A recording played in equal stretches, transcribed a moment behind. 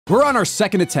We're on our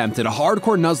second attempt at a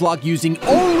hardcore Nuzlocke using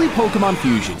only Pokemon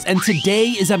fusions, and today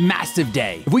is a massive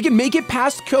day. If we can make it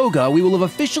past Koga, we will have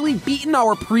officially beaten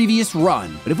our previous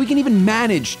run. But if we can even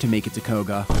manage to make it to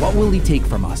Koga, what will he take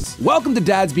from us? Welcome to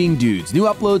Dads Being Dudes, new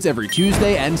uploads every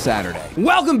Tuesday and Saturday.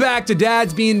 Welcome back to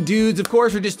Dads Being Dudes. Of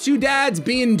course, we're just two dads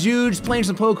being dudes, playing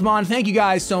some Pokemon. Thank you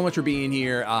guys so much for being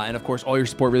here, and of course, all your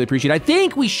support, really appreciate it. I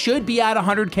think we should be at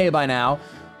 100K by now.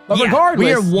 But yeah, regardless,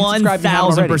 we are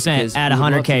 1,000% at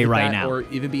 100K right now. Or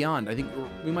even beyond. I think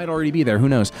we might already be there. Who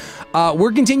knows?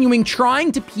 We're continuing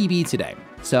trying to PB today.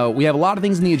 So we have a lot of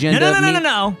things in the agenda.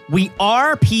 No. We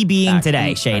are PBing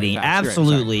today, Shady.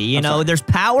 Absolutely. You know, there's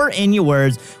power in your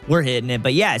words. We're hitting it.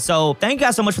 But yeah, so thank you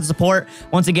guys so much for the support.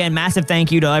 Once again, massive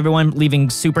thank you to everyone leaving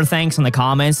super thanks in the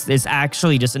comments. It's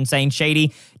actually just insane.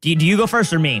 Shady, do you go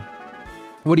first or me?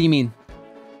 What do you mean?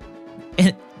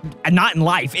 Not in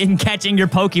life, in catching your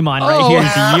Pokemon right here.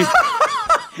 So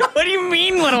you, what do you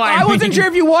mean? What do I mean? I wasn't sure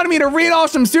if you wanted me to read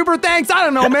off some super thanks. I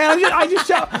don't know, man. You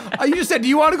just said, do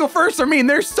you want to go first or me? And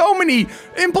there's so many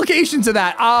implications of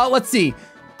that. Let's see.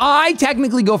 I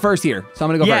technically go first here, so I'm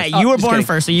gonna go first. Yeah, you were born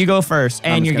first, so you go first,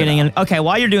 and you're getting in. Okay,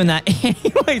 while you're doing that,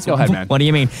 anyways, go ahead, man. What do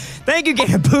you mean? Thank you,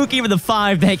 Gator Pookie, for the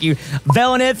 5. Thank you,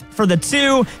 Velenith for the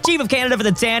 2, Chief of Canada for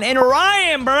the 10, and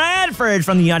Ryan Bradford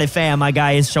from the United Fam. My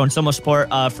guy is showing so much support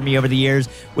for me over the years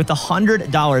with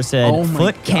 $100. Said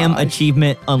foot cam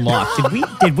achievement unlocked.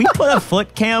 Did we put a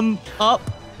foot cam up?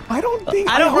 I don't think.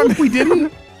 I don't remember. We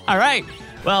didn't. All right.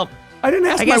 Well. I didn't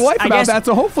ask my wife about that,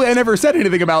 so hopefully I never said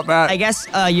anything about that. I guess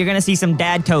you're going to see some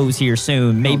dad toes here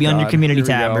soon, maybe on your community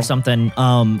tab or something,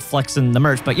 flexing the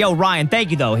merch. But yo, Ryan, thank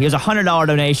you, though. Here's a $100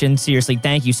 donation. Seriously,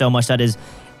 thank you so much. That is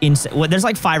insane. Well, there's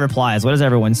like 5 replies. What is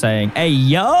everyone saying? Hey,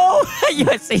 yo.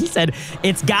 Yes, he said,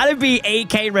 it's got to be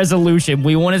 8K resolution.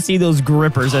 We want to see those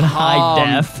grippers in high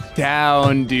def.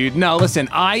 Down, dude. No, listen.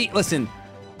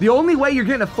 The only way you're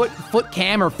getting a foot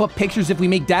cam or foot pictures if we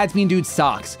make Dads Being Dudes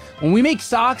socks. When we make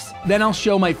socks, then I'll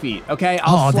show my feet, okay?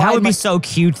 That would be so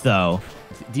cute, though.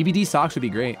 DVD socks would be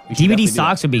great. DVD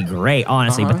socks would be great,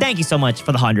 honestly. But thank you so much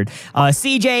for the 100.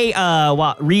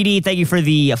 CJ Reedy, thank you for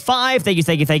the 5. Thank you.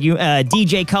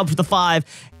 DJ Cubs with the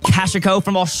 5. Kashiko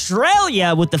from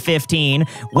Australia with the 15.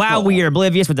 Wow, we are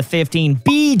oblivious with the 15.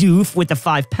 B-Doof with the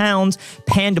 5 pounds.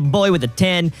 Panda Boy with the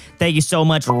 10. Thank you so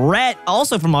much. Rhett,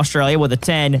 also from Australia, with a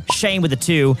 10. Shane with the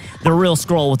 2. The Real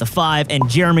Scroll with the 5. And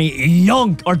Jeremiah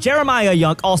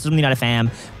Young, also from the United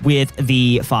Fam, with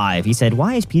the 5. He said,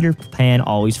 why is Peter Pan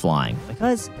always flying?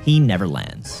 Because he never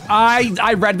lands.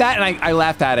 I read that and I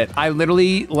laughed at it. I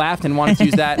literally laughed and wanted to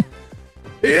use that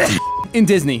in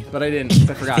Disney, but I didn't.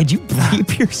 I forgot. Did you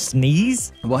bleep your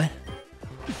sneeze? What?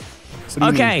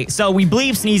 Okay, so we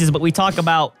bleep sneezes, but we talk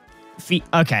about feet.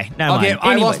 Okay, never mind.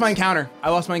 I lost my encounter.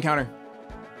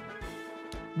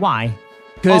 Why?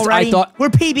 Because I thought we're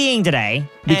PBing today.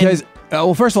 Because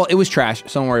well, first of all, it was trash,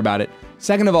 so don't worry about it.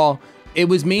 Second of all, it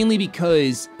was mainly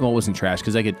because, well, it wasn't trash,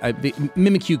 because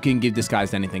Mimikyu can give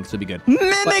disguised anything, so it'd be good.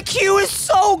 Mimikyu is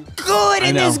so good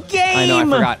in this game! I know, I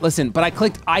forgot. Listen, but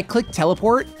I clicked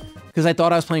teleport, because I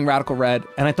thought I was playing Radical Red,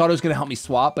 and I thought it was going to help me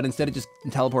swap, but instead it just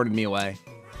teleported me away.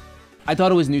 I thought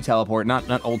it was new teleport,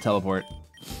 not old teleport.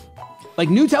 Like,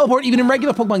 new teleport, even in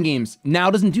regular Pokemon games,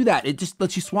 now doesn't do that. It just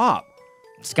lets you swap.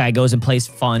 This guy goes and plays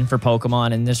fun for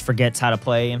Pokemon and just forgets how to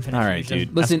play Infinite All right, Fusion.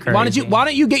 dude. Listen, why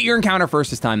don't you get your encounter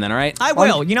first this time then, all right? I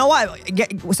will. You know what?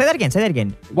 Say that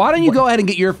again. Why don't you go ahead and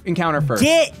get your encounter first?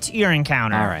 Get your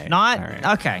encounter. All right.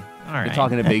 Okay. All right. We're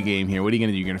talking a big game here. What are you going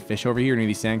to do? You're going to fish over here in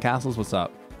these sandcastles? What's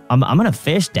up? I'm going to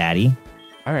fish, Daddy.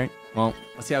 All right. Well,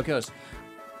 let's see how it goes.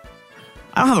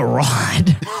 I don't have a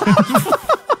rod.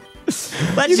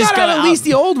 You gotta have at least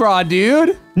the old rod,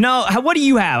 dude. No, what do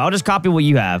you have? I'll just copy what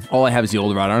you have. All I have is the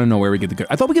old rod. I don't know where we get the good.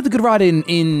 I thought we get the good rod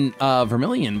in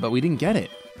Vermilion, but we didn't get it.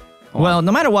 Well,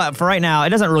 no matter what, for right now, it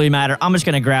doesn't really matter. I'm just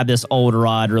gonna grab this old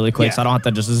rod really quick, so I don't have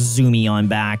to just zoom on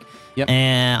back. Yep.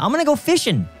 And I'm gonna go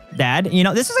fishing, Dad. You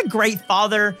know, this is a great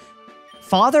father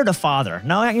to father.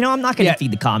 No, you know, I'm not gonna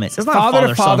feed the comments. It's not father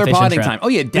to father bonding time. Oh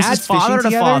yeah, Dad's this is father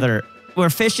fishing to father. We're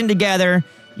fishing together.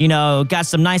 You know, got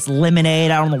some nice lemonade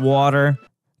out on the water,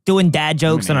 doing dad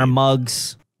jokes in our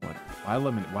mugs. What?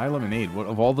 Why lemonade? What,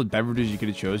 of all the beverages you could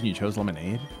have chosen, you chose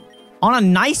lemonade? On a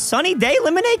nice sunny day,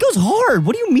 lemonade goes hard.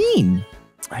 What do you mean?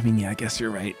 I mean, yeah, I guess you're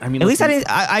right. I mean, At least I didn't.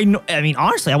 I mean,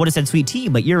 honestly, I would have said sweet tea,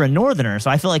 but you're a northerner, so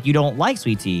I feel like you don't like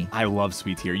sweet tea. I love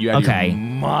sweet tea. You out of your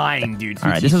mind, dude. All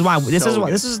right, this is why.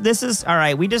 This is all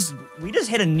right. We just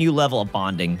hit a new level of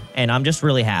bonding, and I'm just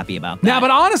really happy about that. Now,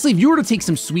 but honestly, if you were to take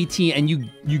some sweet tea and you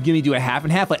give me do a half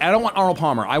and half, like I don't want Arnold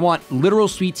Palmer. I want literal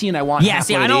sweet tea, and I want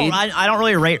see, I don't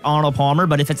really rate Arnold Palmer,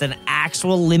 but if it's an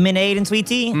actual lemonade and sweet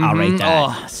tea, I'll rate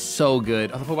that. Oh, so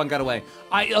good. Oh, the Pokemon got away.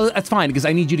 That's fine because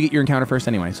I need you to get your encounter first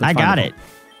anyway. So I got it.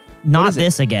 Not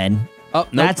this again. Oh,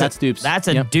 no, that's dupes. That's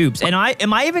a dupes. And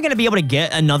am I even going to be able to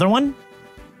get another one?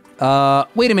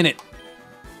 Wait a minute.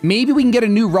 Maybe we can get a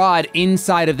new rod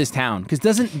inside of this town because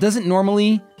doesn't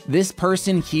normally this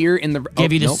person here in the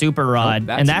give you the super rod,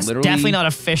 and that's definitely not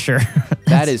a Fisher.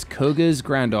 That is Koga's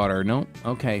granddaughter. No,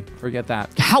 okay, forget that.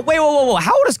 Wait, whoa.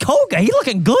 How old is Koga? He's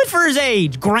looking good for his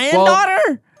age. Granddaughter?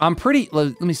 Well, I'm pretty.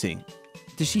 Let me see.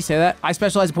 Did she say that? I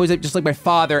specialize in poison just like my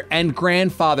father and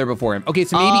grandfather before him. Okay,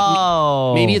 so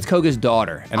maybe it's Koga's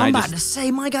daughter. And I'm about to say,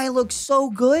 my guy looks so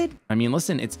good. I mean,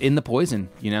 listen, it's in the poison,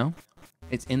 you know?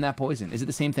 It's in that poison. Is it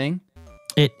the same thing?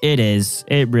 It is.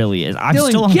 It really is. I'm Dylan,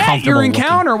 still uncomfortable. Get your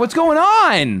encounter. What's going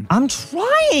on? I'm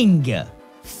trying,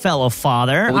 fellow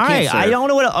father. Well, all right, I don't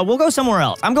know what. We'll go somewhere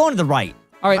else. I'm going to the right.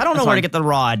 All right, I don't know where to get the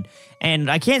rod, and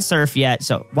I can't surf yet.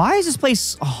 So why is this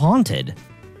place haunted?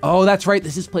 Oh, that's right.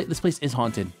 This place is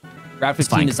haunted. Route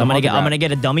 15 is I'm gonna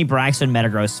get a dummy Braxton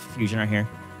Metagross fusion right here.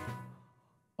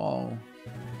 Oh.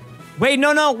 Wait,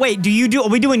 no. Wait, are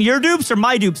we doing your dupes or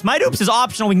my dupes? My dupes is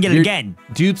optional. We can get it again.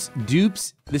 Dupes.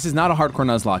 This is not a hardcore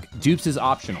Nuzlocke. Dupes is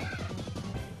optional.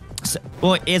 So,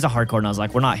 well, it is a hardcore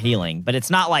Nuzlocke. We're not healing, but it's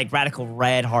not like Radical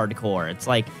Red hardcore. It's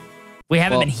like we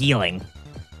haven't been healing.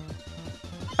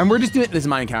 And we're just doing. This is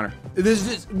my encounter.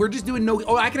 We're just doing no.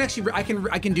 Oh, I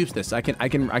can dupes this. I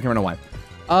can run away.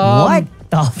 What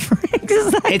the frick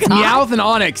is that? It's Meowth and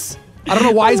Onyx. I don't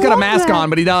know why he's got a mask on,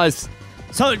 but he does.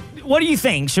 So, what do you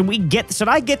think? Should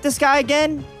I get this guy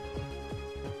again?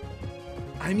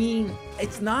 I mean,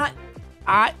 it's not.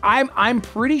 I'm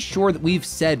pretty sure that we've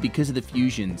said because of the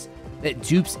fusions that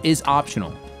dupes is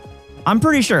optional. I'm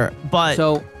pretty sure, but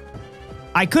so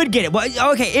I could get it. Well,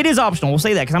 okay, it is optional. We'll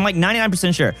say that because I'm like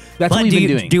 99% sure. That's what we've been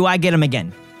doing. Do I get him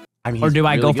again? I mean, or do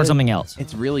I go for something else?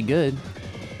 It's really good.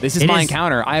 This is my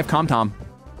encounter. I have Comtom.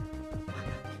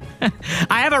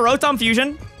 I have a Rotom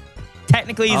fusion.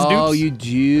 Technically, it's dupes. Oh, you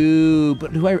do.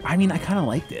 But do I mean, I kind of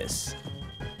like this.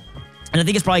 And I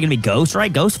think it's probably gonna be Ghost,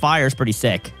 right? Ghost Fire is pretty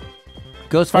sick.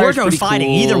 Ghost Fire is pretty Fighting.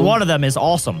 cool. Either one of them is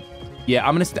awesome. Yeah,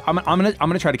 I'm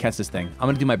gonna try to catch this thing. I'm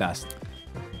gonna do my best.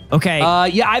 Okay.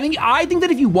 Yeah, I think that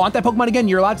if you want that Pokemon again,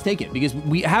 you're allowed to take it because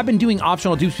we have been doing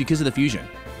optional dupes because of the fusion.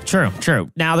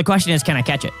 True. Now the question is, can I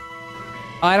catch it?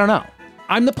 I don't know.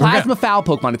 I'm the Plasma Foul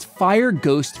Pokemon. It's Fire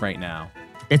Ghost right now.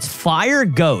 It's Fire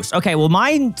Ghost. Okay, well,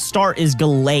 my start is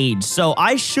Gallade, so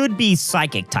I should be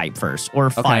Psychic type first, or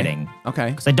Fighting. Okay.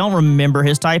 Because I don't remember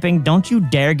his typing. Don't you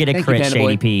dare get a crit,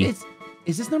 Shady P.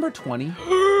 Is this number 20?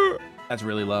 That's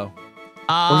really low.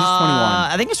 Or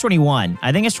is this 21?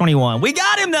 I think it's 21. We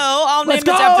got him, though. I'll name Let's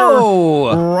this go!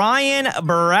 after Ryan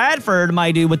Bradford,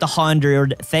 my dude, with the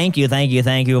 100. Thank you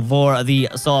for the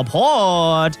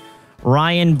support.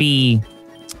 Ryan B.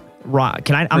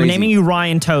 I'm naming you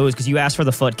Ryan Toes because you asked for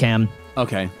the foot cam.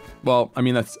 Okay. Well, I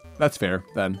mean, that's fair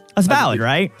then. That's valid,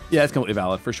 right? Yeah, it's completely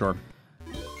valid for sure.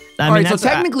 All right, so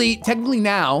technically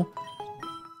now,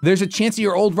 there's a chance that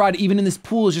your old rod, even in this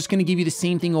pool, is just going to give you the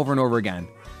same thing over and over again.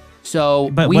 So,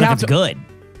 but what if it's good?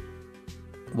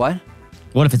 What?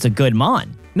 What if it's a good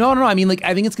mon? No. I mean, like,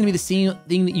 I think it's going to be the same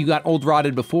thing that you got old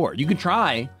rodded before. You could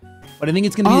try, but I think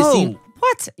it's going to be the same.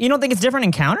 What? You don't think it's different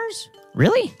encounters?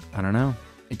 Really? I don't know.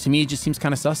 To me, it just seems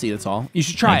kind of sussy, that's all. You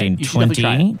should try it. You should 20,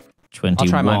 definitely try it. 21. I'll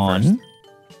try mine first.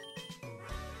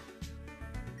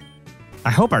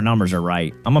 I hope our numbers are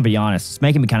right. I'm gonna be honest. It's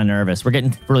making me kind of nervous. We're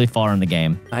getting really far in the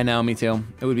game. I know, me too.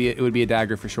 It would be a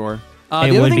dagger for sure. The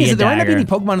other thing is that there might not be any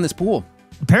Pokemon in this pool.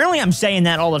 Apparently, I'm saying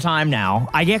that all the time now.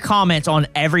 I get comments on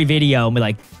every video and be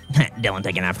like, Dylan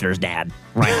taking after his dad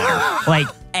right here. Like,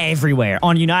 everywhere.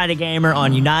 On United Gamer,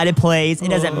 on United Plays. It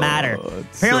doesn't matter.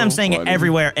 Apparently, I'm saying it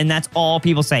everywhere, and that's all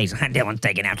people say. Dylan's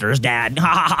taking after his dad.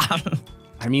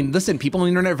 I mean, listen, people on the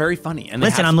internet are very funny. And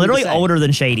listen, I'm literally older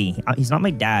than Shady. He's not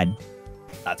my dad.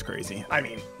 That's crazy. I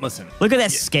mean, listen. Look at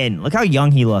that skin. Look how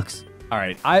young he looks. All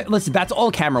right. Listen, that's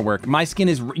all camera work. My skin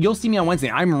is, you'll see me on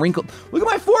Wednesday. I'm wrinkled. Look at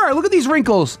my forehead. Look at these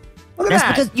wrinkles. Look at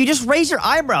that. Because you just raise your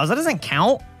eyebrows. That doesn't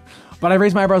count. But I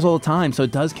raise my eyebrows all the time, so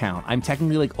it does count. I'm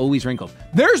technically like always wrinkled.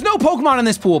 There's no Pokemon in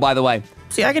this pool, by the way.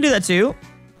 See, I can do that too.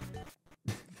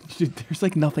 there's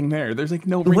like nothing there. There's like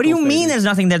no wrinkles. What do you there, mean dude. there's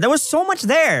nothing there? There was so much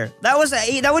there.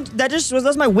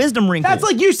 That's my wisdom wrinkle. That's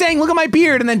like you saying, look at my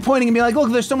beard, and then pointing and being like,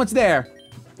 look, there's so much there.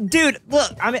 Dude,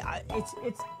 look, I mean, it's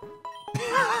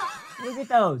look at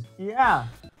those. Yeah.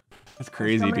 That's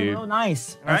crazy, dude. Real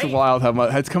nice. That's Right? wild how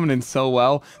much, it's coming in so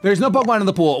well. There's no Pokemon in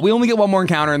the pool. We only get one more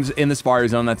encounter in the Safari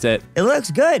Zone, that's it. It looks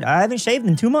good. I haven't shaved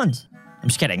in 2 months. I'm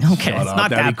just kidding. I'm kidding. It's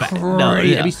not that bad. No,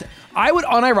 yeah. I would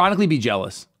unironically be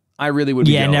jealous. I really would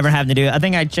be jealous. Never having to do it. I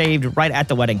think I shaved right at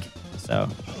the wedding, so.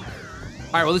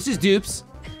 All right, well, this is dupes,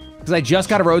 because I just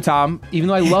got a Rotom, even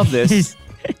though I love this.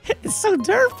 It's so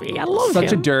derpy. I love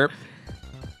Such him. a derp.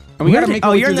 And we gotta make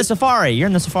you're in the Safari. You're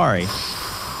in the Safari.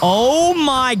 Oh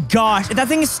my gosh. That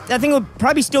thing will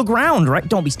probably be still ground, right?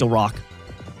 Don't be still rock.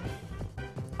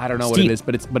 I don't know what it is,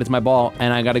 but it's my ball,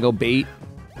 and I gotta go bait.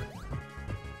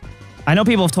 I know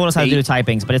people have told us how to do the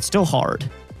typings, but it's still hard.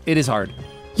 It is hard.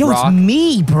 Yo, Rock, it's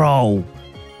me, bro.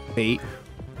 bait.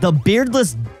 The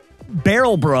beardless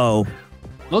barrel bro.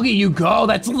 Look at you go.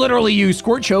 That's literally you.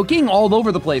 Squirt choking all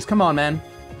over the place. Come on, man.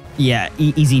 Yeah,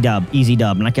 easy dub. Easy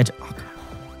dub. And I catch it.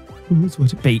 Oh,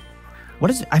 what's it? Bait. What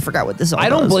is it? I forgot what this all I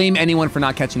don't does. blame anyone for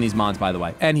not catching these mons, by the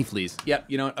way. And he flees. Yep,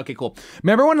 you know what? Okay, cool.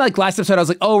 Remember when, like, last episode, I was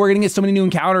like, oh, we're going to get so many new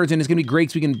encounters, and it's going to be great,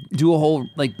 so we can do a whole,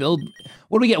 like, build.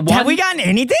 What do we get? One? Have we gotten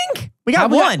anything? We got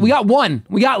one. We got one.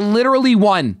 We got literally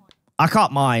one. I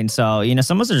caught mine, so, you know,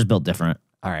 some of us are just built different.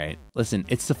 All right, listen,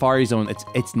 it's Safari Zone.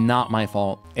 It's not my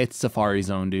fault. It's Safari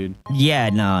Zone, dude. Yeah,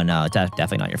 no,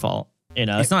 definitely not your fault. You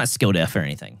know, it's not a skill diff or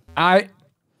anything. All right,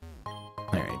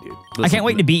 dude. Listen, I can't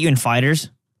wait to beat you in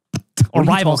fighters. Or What are you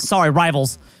rivals. talking- Sorry,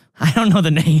 rivals. I don't know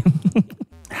the name.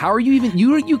 How are you even?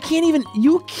 You can't even. I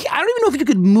don't even know if you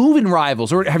could move in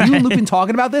Rivals. Or have you and Luke been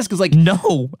talking about this? Because like,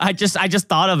 No, I just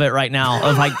thought of it right now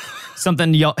of like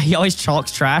something he always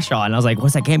chalks trash on. I was like,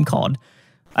 what's that game called?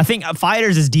 I think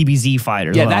Fighters is DBZ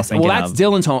Fighters. yeah, what I was that's thinking that's of.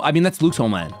 Dylan's home. I mean, that's Luke's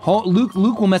homeland. Luke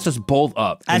will mess us both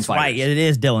up. in That's right. Fighters. It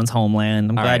is Dylan's homeland.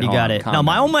 I'm glad right, you hold got on, it. calm No,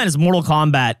 my down. homeland is Mortal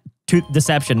Kombat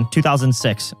Deception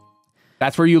 2006.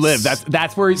 That's where you live.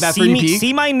 That's where you peak.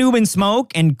 See my noob in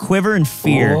smoke and quiver in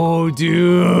fear. Oh,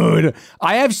 dude,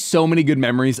 I have so many good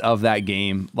memories of that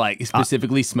game. Like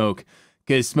specifically Smoke,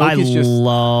 because Smoke is just. I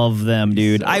love them,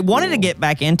 dude. so I wanted to cool. get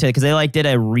back into it because they like did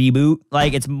a reboot.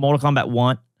 Like it's Mortal Kombat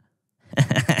 1.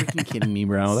 Freaking kidding me,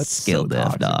 bro? That's Skill so diff,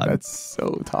 toxic. dog. That's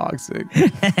so toxic.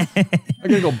 I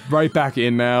gotta go right back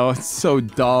in now. It's so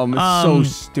dumb. It's so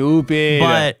stupid.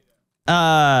 But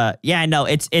yeah, no,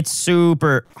 it's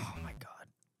super. Oh my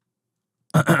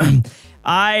god.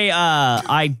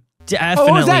 I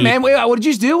definitely. what was that, man? Wait, what did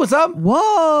you just do? What's up?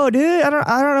 Whoa, dude! I don't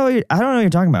know. I don't know what you're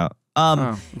talking about.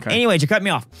 Okay. Anyways, you cut me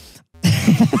off.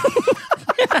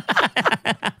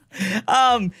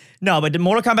 No, but the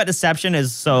Mortal Kombat Deception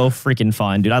is so freaking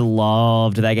fun, dude. I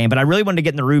loved that game, but I really wanted to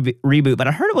get in the reboot, but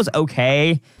I heard it was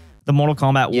okay, the Mortal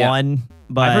Kombat 1,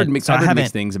 but I've heard mixed I haven't,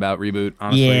 things about reboot,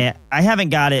 honestly. yeah, I haven't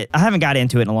got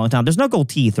into it in a long time. There's no gold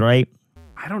teeth, right?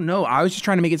 I don't know. I was just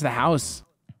trying to make it to the house.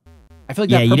 I feel like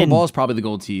Yeah, that you purple didn't- ball is probably the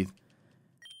gold teeth.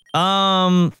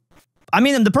 I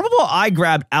mean, the purple ball I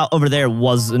grabbed out over there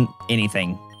wasn't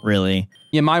anything, really.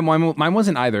 Yeah, mine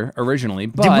wasn't either originally,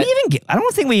 but Did we even get, I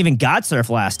don't think we even got surf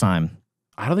last time.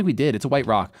 I don't think we did. It's a white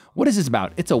rock. What is this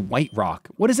about? It's a white rock.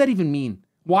 What does that even mean?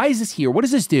 Why is this here? What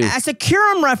does this do? That's a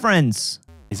Kyurem reference.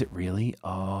 Is it really?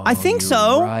 Oh, I think you're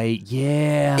so. Right?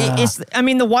 Yeah. I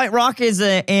mean, the white rock is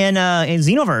in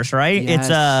Xenoverse, right? Yes.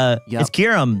 Yep. It's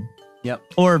Kyurem. Yep.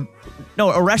 Or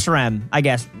Reshiram, I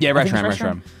guess. Yeah, I think it's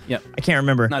Reshiram. Yep. I can't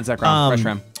remember. Not Zekrom.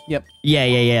 Reshiram. Yep.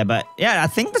 Yeah. But yeah, I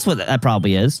think that's what that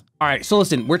probably is. All right. So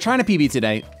listen, we're trying to PB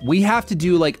today. We have to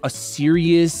do like a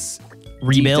serious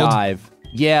Rebuild? deep dive.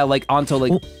 Yeah, like onto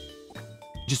like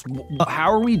just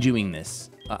how are we doing this?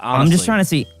 I'm just trying to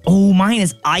see. Oh, mine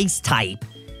is ice type.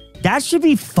 That should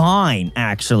be fine,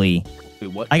 actually. Wait,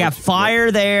 what? I got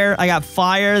fire there. I got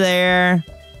fire there.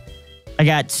 I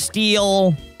got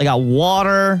steel. I got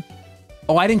water.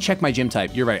 Oh, I didn't check my gym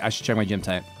type. You're right. I should check my gym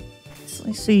type.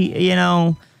 Let's see, you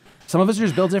know, Some of us are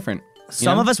just built different.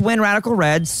 some of us win radical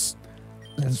reds.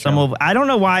 I don't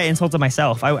know why I insulted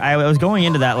myself. I was going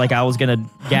into that like I was gonna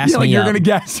gas me you're up, gonna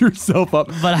gas yourself up.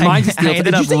 but Mine's I steel type. ended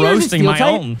Did you up say yours is roasting steel my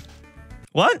type? own.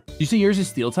 What? Did you say yours is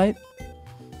steel type?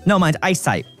 No, mine's ice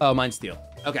type. Oh, mine's steel.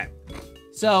 Okay.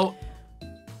 So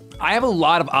I have a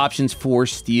lot of options for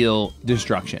steel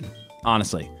destruction,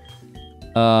 honestly.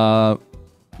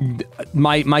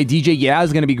 My DJ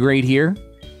is gonna be great here.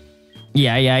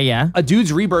 Yeah. A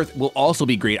dude's rebirth will also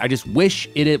be great. I just wish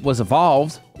it was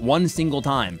evolved one single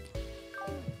time.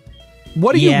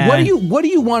 What do you want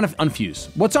to unfuse?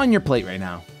 What's on your plate right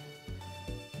now?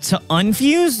 To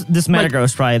unfuse, this Metagross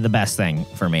is probably the best thing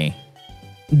for me.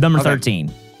 Number 13,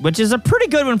 which is a pretty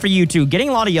good one for you, too. Getting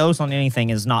Latios on anything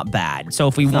is not bad. So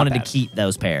if we wanted to keep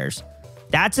those pairs,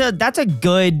 that's a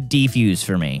good defuse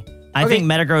for me. I think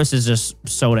Metagross is just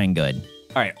so dang good.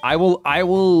 All right, I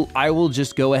will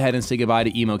just go ahead and say goodbye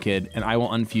to Emo Kid, and I will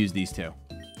unfuse these two.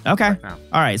 Okay. Right,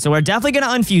 all right, so we're definitely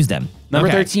gonna unfuse them.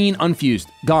 Number 13, unfused,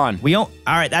 gone. All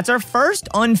right, that's our first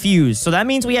unfused. So that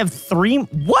means we have 3.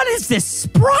 What is this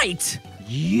Sprite?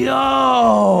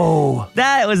 Yo!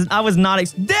 I was not.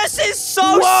 This is so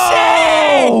sick!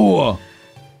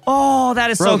 Oh,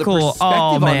 that is so cool.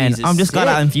 Oh man, I'm just glad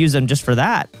I infused them just for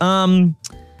that.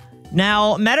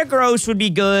 Now Metagross would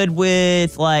be good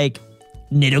with like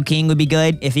Nidoking would be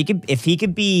good if he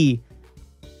could be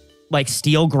like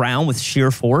Steel Ground with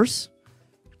Sheer Force.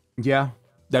 Yeah,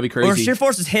 that'd be crazy. Or Sheer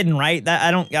Force is hidden, right?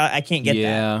 That I can't get that.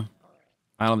 Yeah,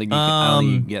 I don't think you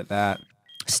can get that.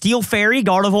 Steel Fairy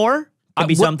Gardevoir could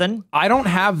be something. I don't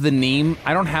have the name.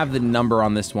 I don't have the number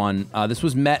on this one. This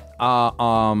was met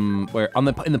where in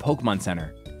the Pokemon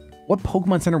Center. What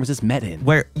Pokemon Center was this met in?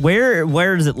 Where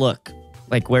does it look?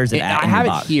 Like where's it at? I have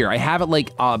it here. I have it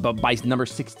like by number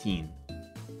 16.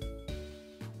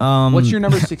 What's your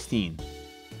number 16?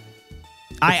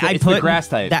 I put the grass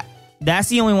type. That's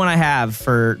the only one I have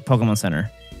for Pokemon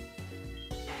Center.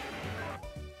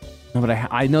 No, but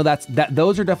I know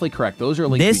those are definitely correct. Those are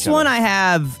linked to each other. This one I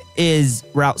have is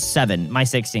Route 7, my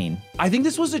 16. I think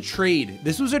this was a trade.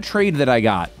 This was a trade that I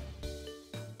got.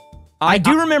 I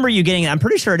do remember you getting it. I'm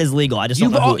pretty sure it is legal. I just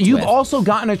don't know who it's You've with. also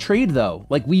gotten a trade though.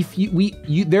 Like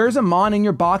there's a mon in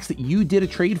your box that you did a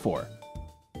trade for.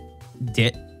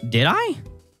 Did I?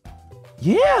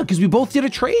 Yeah, because we both did a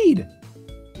trade.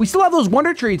 We still have those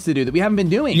wonder trades to do that we haven't been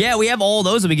doing. Yeah, we have all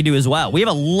those that we can do as well. We have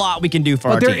a lot we can do for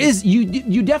our team. But there is,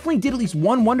 you definitely did at least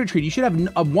one wonder trade. You should have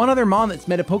one other mon that's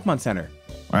met at Pokemon Center.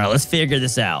 All right, let's figure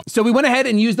this out. So we went ahead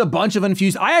and used a bunch of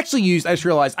unfused. I just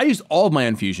realized I used all of my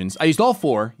infusions. I used all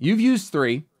 4. You've used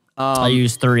 3. I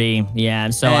used 3, yeah.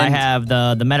 And so I have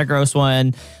the Metagross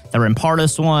one, the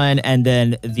Rampardos one, and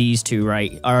then these two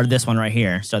or this one right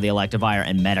here. So the Electivire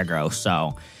and Metagross.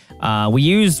 So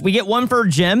we get one for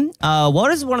gym.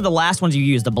 What is one of the last ones you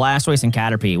used? The Blastoise and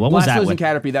Caterpie. What was that one? Blastoise and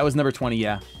Caterpie. That was number 20.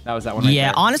 Yeah, that was that one. Right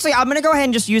there. Honestly, I'm gonna go ahead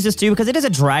and just use this too because it is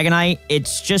a Dragonite.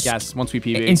 It's just once we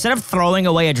PB. Instead of throwing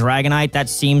away a Dragonite, that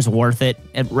seems worth it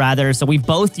rather. So we've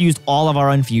both used all of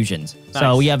our infusions. Nice.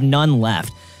 So we have none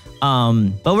left.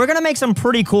 But we're gonna make some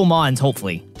pretty cool mons,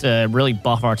 hopefully, to really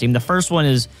buff our team. The first one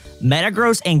is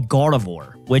Metagross and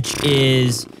Gardevoir, which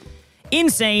is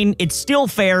insane. It's still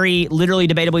Fairy, literally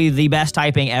debatably the best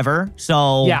typing ever.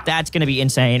 So that's going to be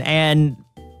insane. And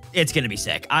it's going to be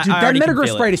sick. Dude, that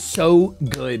Metagross Sprite is so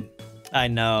good. I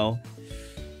know.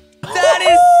 That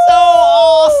is so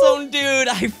awesome, dude.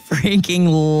 I freaking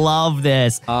love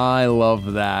this. I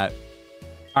love that.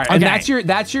 All right, and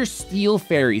that's your Steel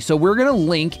Fairy. So we're going to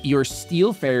link your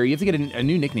Steel Fairy. You have to get a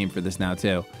new nickname for this now,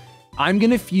 too. I'm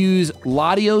going to fuse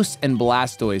Latios and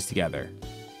Blastoise together.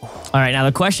 All right, now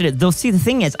the question is, the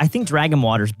thing is, I think Dragon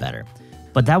Water's better,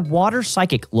 but that Water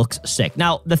Psychic looks sick.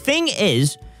 Now, the thing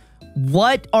is,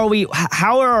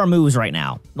 how are our moves right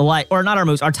now? Or not our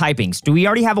moves, our typings. Do we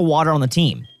already have a Water on the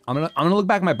team? I'm gonna look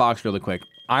back at my box really quick.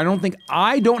 I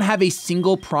don't have a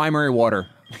single primary Water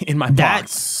in my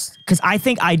box. Because I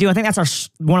think I do. I think that's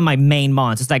one of my main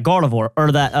mons. It's that Gardevoir,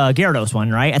 or that Gyarados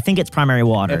one, right? I think it's primary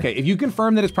Water. Okay, if you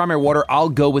confirm that it's primary Water, I'll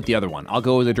go with the other one. I'll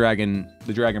go with the Dragon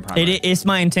primary. It's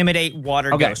my Intimidate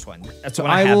Water Ghost one. That's what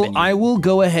I will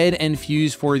go ahead and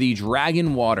fuse for the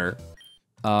Dragon Water,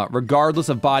 regardless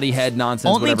of body head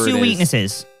nonsense, Only whatever it is. 2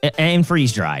 weaknesses, and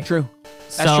Freeze Dry. True.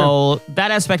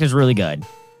 That aspect is really good.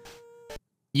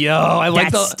 Yo, I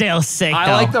like That's still sick, though.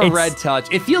 I like the red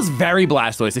touch. It feels very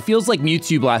Blastoise. It feels like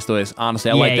Mewtwo Blastoise, honestly.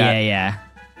 I like that. Yeah.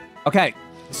 Okay,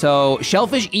 so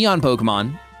Shellfish Eon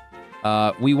Pokemon.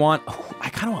 We want... I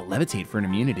kind of want Levitate for an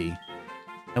immunity.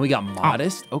 And we got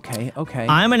Modest. Okay.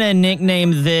 I'm going to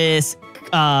nickname this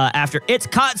after... It's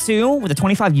Katsu with the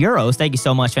 25 euros. Thank you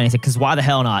so much, Fanny, because why the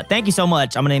hell not? Thank you so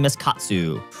much. I'm going to name this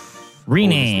Katsu.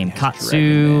 Rename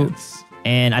Katsu.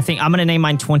 And I think I'm going to name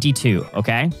mine 22,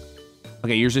 okay?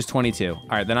 Okay, yours is 22. All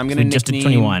right, then I'm going to nickname... Just a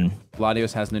 21.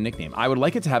 Latios has no nickname. I would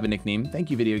like it to have a nickname.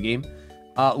 Thank you, video game.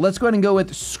 Let's go ahead and go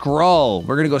with Skrull.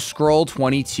 We're going to go Skrull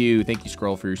 22. Thank you,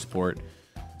 Skrull, for your support.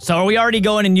 So are we already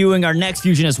going and doing our next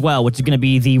fusion as well, which is going to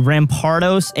be the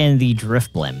Rampardos and the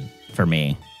Drifblim for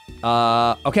me?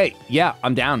 Okay, yeah,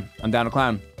 I'm down. I'm down to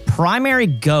clown. Primary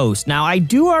Ghost. Now, I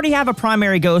do already have a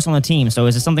Primary Ghost on the team, so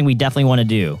is this something we definitely want to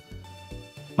do?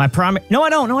 My primary. No,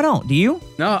 I don't. No, I don't. Do you?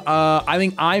 No, I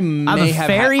think I may have.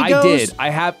 Fairy I ghost? did.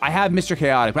 I have Mr.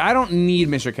 Chaotic, but I don't need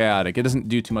Mr. Chaotic. It doesn't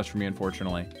do too much for me,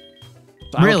 unfortunately.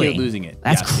 So I'm Really? okay with losing it.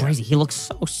 That's Yes. crazy. He looks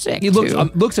so sick. He looks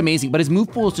too. looks amazing, but his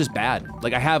move pool is just bad.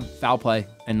 Like I have Foul Play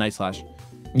and Night Slash.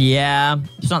 Yeah,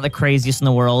 it's not the craziest in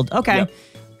the world. Okay. Yep.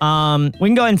 We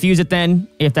can go ahead and fuse it then,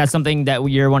 if that's something that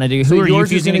you want to do. So Who are you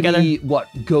yours is fusing gonna together? be what?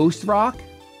 Ghost Rock?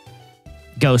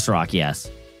 Ghost Rock, yes.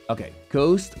 Okay,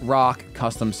 Ghost Rock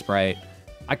Custom Sprite.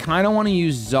 I kind of want to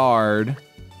use Zard.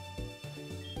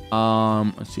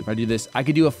 Let's see if I do this. I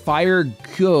could do a Fire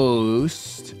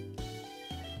Ghost.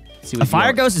 Let's see what A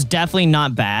Fire Ghost is definitely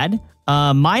not bad.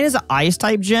 Mine is an Ice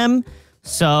type gem,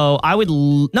 so I would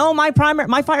no. My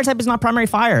Fire type is not primary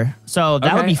Fire, so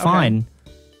that would be fine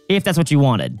if that's what you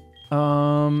wanted.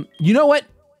 You know what?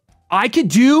 I could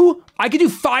do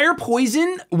Fire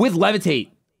Poison with Levitate.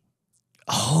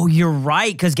 Oh, you're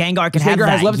right, because Gengar can have Gengar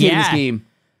that. has Levitate in this game.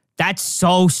 That's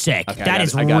so sick. Okay, that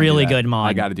is I gotta really do that. good mod.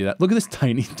 I gotta do that. Look at this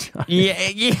tiny giant.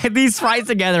 Yeah, these sprites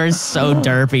together are so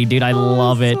derpy, dude. I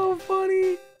love it. So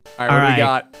funny. All right, All what do right. we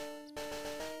got?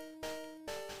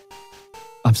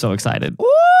 I'm so excited. Woo!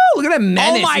 Look at that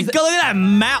menace. Oh my god, look at that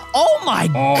map. Oh my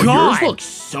Oh, god. yours looks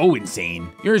so insane.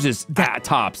 Yours is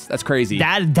tops. That's crazy.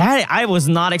 That I was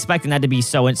not expecting that to be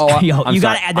so insane. Oh, Yo, I'm you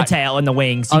sorry. gotta add the tail and the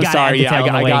wings. You I'm gotta sorry. add the Yeah, tail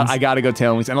and the wings. I gotta go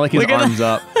tail and wings. And I like his Look at arms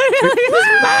up.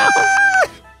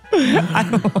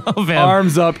 I love him.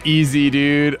 Arms up, easy,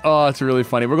 dude. Oh, it's really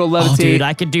funny. We're gonna levitate. Oh, dude,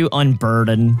 I could do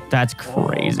Unburden. That's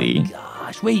crazy. Oh my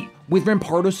gosh, wait. With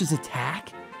Rampardos'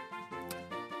 attack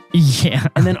Yeah.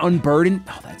 and then Unburden.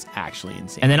 Oh, that's actually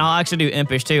insane. And then I'll actually do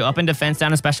Impish too. Up in defense,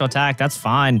 down in special attack. That's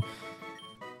fine.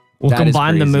 We'll That is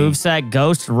combine the crazy. moveset.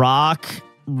 Ghost Rock.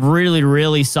 Really,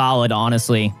 really solid,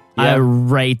 honestly. Yeah. I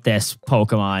rate this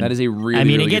Pokemon. That is a really, I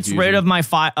mean, really it good gets rid fusion. of my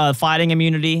fighting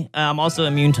immunity. I'm also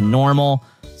immune to normal,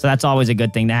 so that's always a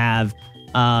good thing to have.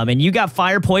 And you got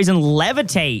Fire Poison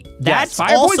Levitate. That's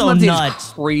Fire also Poison Levitate nuts.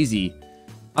 is crazy.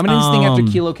 I'm gonna do this thing after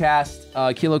KiloCast.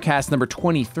 KiloCast number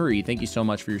 23. Thank you so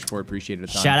much for your support. Appreciate it.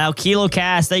 A ton. Shout out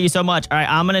KiloCast. Thank you so much. All right,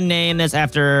 I'm going to name this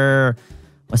after,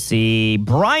 let's see,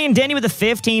 Brian Denny with the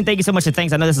 15. Thank you so much. And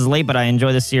thanks. I know this is late, but I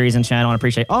enjoy this series and channel and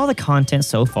appreciate all the content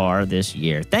so far this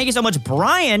year. Thank you so much,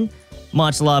 Brian.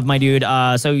 Much love, my dude.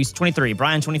 So he's 23.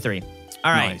 Brian, 23.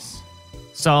 All right. Nice.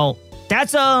 So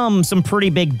that's some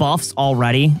pretty big buffs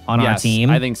already on our team.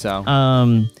 I think so.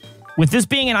 With this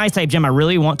being an Ice type gem, I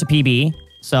really want to PB.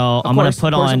 So I'm going to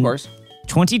put on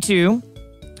 22.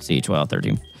 Let's see, 12,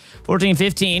 13, 14,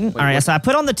 15. All right, so I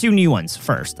put on the two new ones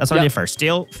first. That's what I did first.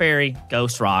 Steel, Fairy,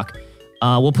 Ghost Rock.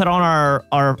 We'll put on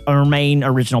our main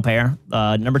original pair,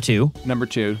 number 2. Number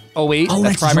 2. Oh, wait. Oh,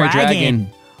 that's that's Primary Dragon.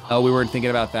 Oh, we weren't thinking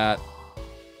about that.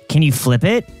 Can you flip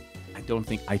it?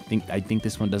 I think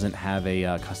this one doesn't have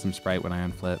a custom sprite when I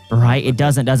unflip. Right, it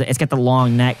doesn't, does it? It's got the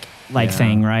long neck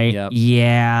thing, right? Yep.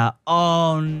 Yeah.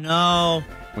 Oh, no.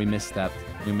 We missed that.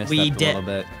 We missed We that a did. little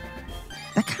bit.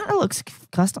 That kind of looks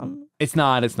custom. It's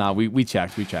not. We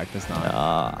checked. It's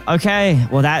not. Okay,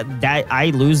 well that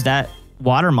I lose that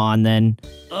Watermon then,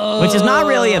 which is not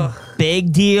really a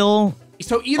big deal.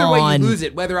 So either way, you lose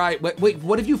it. Whether wait,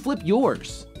 what if you flip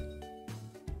yours?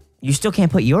 You still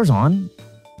can't put yours on.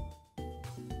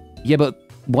 Yeah, but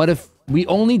what if we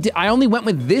only did? I only went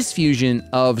with this fusion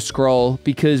of Scroll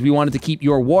because we wanted to keep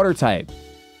your water type.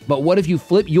 But what if you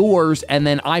flip yours and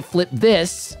then I flip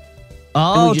this?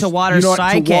 Oh, just, to water you know what,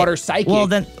 psychic. to water psychic. Well,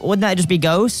 then wouldn't that just be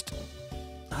Ghost?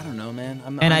 I don't know, man.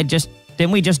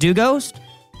 Didn't we just do Ghost?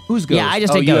 Who's Ghost? Yeah, I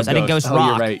just did you Ghost. have I did Ghost Oh, Rock.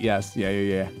 you're right. Yes. Yeah.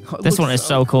 Oh, it This looks one is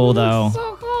so cool, though.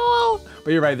 So cool.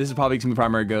 But you're right. This is probably gonna be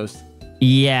Primary Ghost.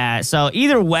 Yeah. So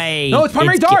either way. No, it's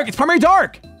Primary Dark. It's Primary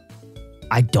Dark.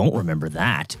 I don't remember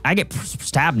that. I get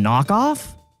stab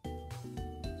knockoff.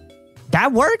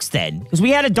 That works then, because we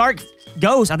had a Dark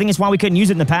Ghost. I think it's why we couldn't use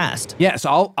it in the past. Yeah.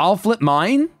 So I'll flip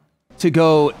mine to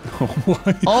go.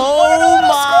 Oh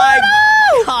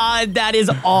my god, that is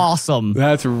awesome.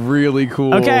 That's really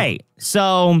cool. Okay,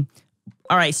 so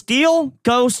all right, Steel,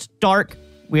 Ghost, Dark.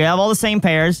 We have all the same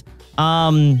pairs.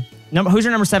 Who's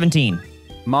your number 17?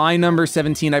 My number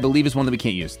 17, I believe, is one that we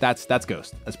can't use. That's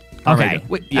Ghost. That's Okay,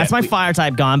 Wait, that's my fire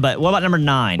type gone. But what about number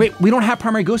 9? Wait, we don't have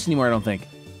Primary Ghost anymore, I don't think.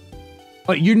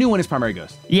 Oh, your new one is Primary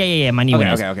Ghost. Yeah. My new one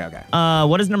is. Okay.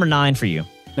 What is number 9 for you?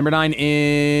 Number 9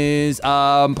 is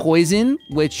Poison,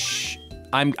 which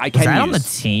I can use. Is that on the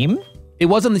team? It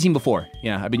was on the team before.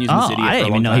 Yeah, I've been using this idiot I for a didn't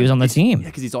long even know time. he was on the team. Yeah,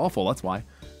 because he's awful. That's why.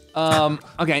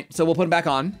 Okay, so we'll put him back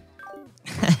on.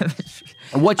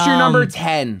 What's your number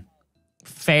 10?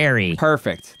 Fairy.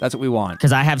 Perfect. That's what we want.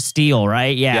 Because I have Steel,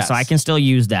 right? Yeah, Yes. so I can still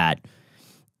use that.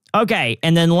 Okay,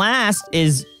 and then last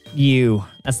is you.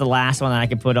 That's the last one that I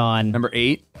can put on. Number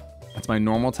 8. That's my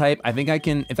normal type. I think I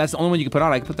can, if that's the only one you can put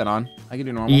on, I can put that on. I can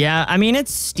do normal. Yeah, I mean,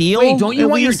 it's steel. Wait, don't you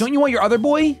want your other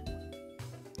boy?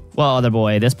 Well, other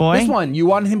boy, this boy? This one. You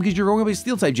wanted him because you're going to be a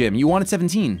steel type gym. You wanted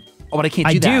 17. Oh, but I can't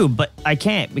do that. I do, but I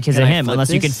can't because of him, unless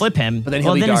you can flip him. But then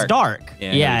he'll be dark. It's dark.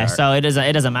 Yeah, so it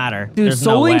doesn't matter. Dude, There's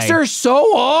Soul no Links way. are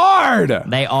so hard.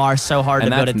 They are so hard to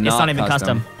build. It's not even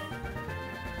custom.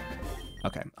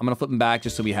 Okay, I'm gonna flip them back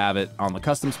just so we have it on the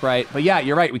custom sprite. But yeah,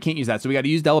 you're right. We can't use that, so we got to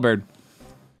use Delibird.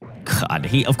 God,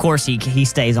 of course he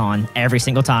stays on every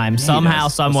single time. Somehow,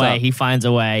 some way, he finds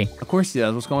a way. Of course he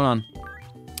does. What's going on?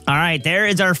 All right, there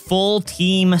is our full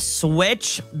team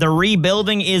switch. The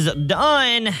rebuilding is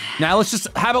done. Now let's just,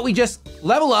 how about we just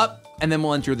level up and then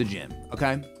we'll enter the gym,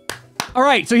 okay? All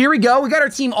right, so here we go. We got our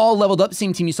team all leveled up,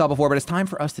 same team you saw before, but it's time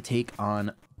for us to take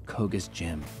on Koga's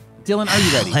gym. Dylan, are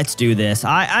you ready? Let's do this.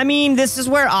 I mean, this is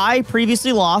where I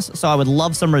previously lost, so I would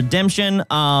love some redemption.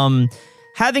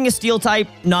 Having a steel type,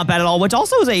 not bad at all, which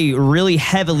also is a really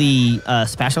heavily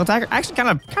special attacker. Actually,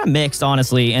 kind of mixed,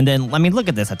 honestly. And then, I mean, look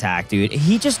at this attack, dude.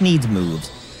 He just needs moves.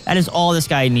 That is all this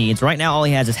guy needs. Right now, all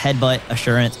he has is headbutt,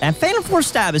 assurance, and Phantom Force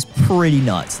stab is pretty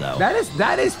nuts, though.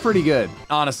 That is pretty good,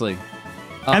 honestly.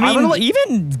 I mean,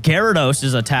 even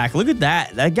Gyarados' attack, look at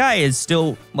that. That guy is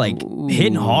still, like,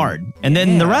 hitting hard. And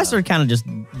then the rest are kind of just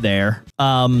there,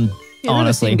 honestly.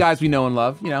 The same guys we know and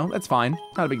love. You know, that's fine.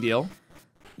 Not a big deal.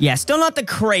 Yeah, still not the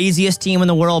craziest team in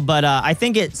the world, but I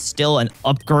think it's still an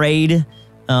upgrade.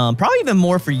 Probably even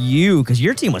more for you, because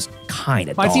your team was kind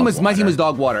of my team was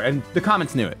dog water, and the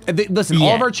comments knew it. Listen,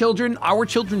 all of our children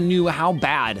knew how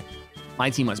bad my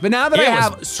team was. But now that I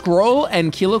have Scroll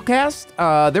and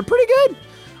KiloCast, they're pretty good.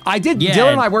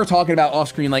 Dylan and I were talking about off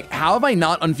screen, like, how have I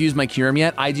not unfused my Kyurem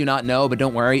yet? I do not know, but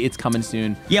don't worry, it's coming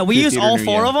soon. Yeah, we used all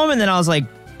 4 of them, and then I was like,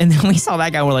 and then we saw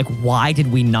that guy, and we're like, why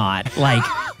did we not? Like,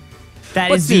 that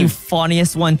is the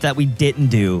funniest one that we didn't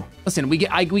do. Listen, we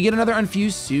get another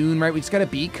unfused soon, right? We just gotta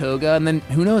beat Koga, and then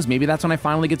who knows? Maybe that's when I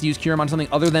finally get to use Kyurem on something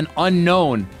other than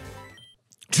unknown.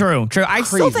 True. I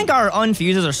still think our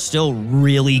unfuses are still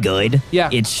really good. Yeah.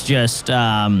 It's just,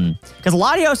 because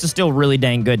Latios is still really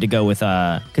dang good to go with,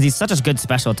 because he's such a good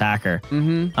special attacker.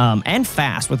 And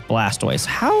fast with Blastoise.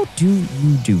 How do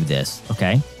you do this?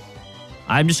 Okay.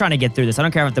 I'm just trying to get through this. I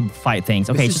don't care if the fight things.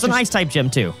 Okay, it's just an ice type gym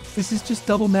too. This is just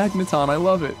double Magneton. I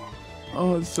love it.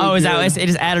 Oh, it's so good. It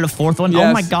just added a 4th one? Yes,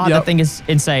 oh my God, that thing is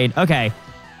insane. Okay.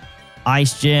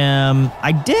 Ice gym.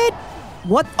 I did,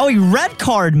 what? Oh, he red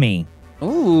carded me.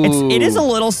 Ooh. It is a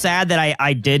little sad that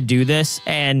I did do this,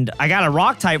 and I got a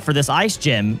rock type for this ice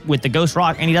gym with the ghost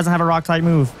rock, and he doesn't have a rock type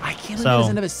move. I can't believe he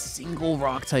doesn't have a single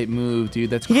rock type move, dude.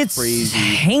 That's crazy.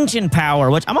 He gets ancient power,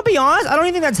 which I'm gonna be honest, I don't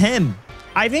even think that's him.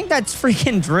 I think that's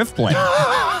freaking Drifblim.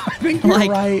 I think you're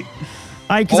right.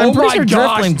 Because I'm pretty sure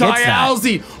Drifblim gets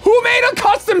Dialga. Who made a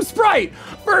custom sprite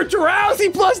for Drowsy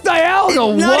plus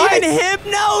Dialga? Not even him.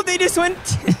 No, they just went.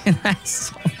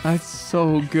 That's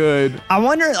so good. I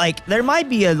wonder, like, there might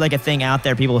be a thing out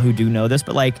there, people who do know this,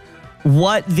 but like,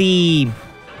 what the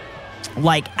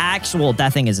actual,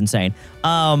 that thing is insane.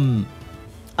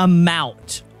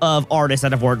 Amount of artists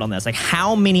that have worked on this. Like,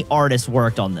 how many artists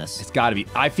worked on this? It's got to be.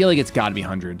 I feel like it's got to be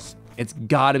hundreds. It's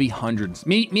got to be hundreds.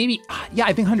 Maybe. Yeah,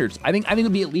 I think hundreds. I think it'll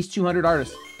be at least 200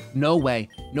 artists. No way.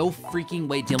 No freaking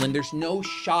way, Dylan. There's no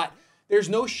shot. There's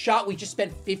no shot. We just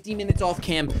spent 50 minutes off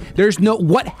cam. There's no.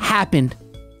 What happened?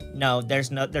 No,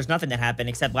 there's nothing that happened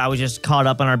except I was just caught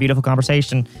up on our beautiful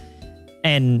conversation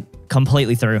and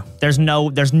completely through. There's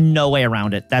no way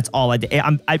around it. That's all I did.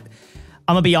 I'm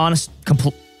gonna be honest.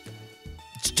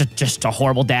 Just a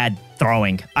horrible dad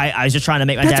throwing. I was just trying to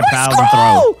make my dad proud and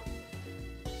throw.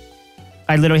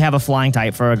 I literally have a flying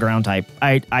type for a ground type.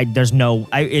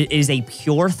 It is a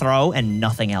pure throw and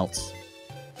nothing else.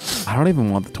 I don't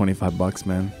even want the $25,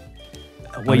 man.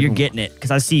 Well, you're getting it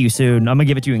because I see you soon. I'm gonna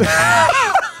give it to you in cash.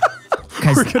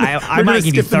 Because I might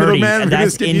give you 30.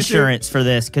 That's insurance for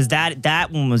this because that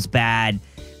one was bad.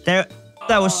 That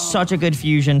was such a good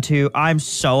fusion too. I'm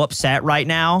so upset right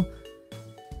now.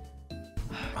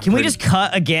 Can we just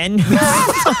cut again?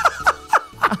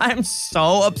 I'm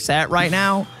so upset right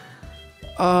now.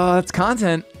 It's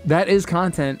content. That is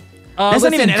content. That's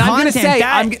not even content. I'm gonna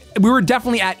say we were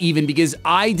definitely at even because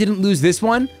I didn't lose this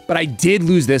one, but I did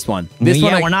lose this one.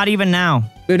 We're not even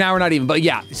now. Now we're not even. But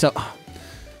yeah, so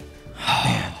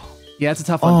man. Yeah, it's a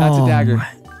tough one. That's a dagger.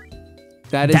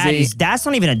 That's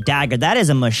not even a dagger. That is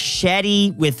a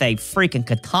machete with a freaking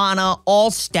katana,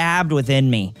 all stabbed within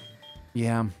me.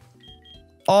 Yeah.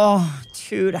 Oh,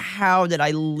 dude, how did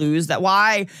I lose that?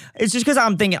 Why? It's just because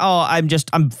I'm thinking,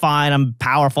 I'm fine, I'm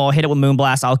powerful, hit it with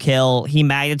Moonblast, I'll kill. He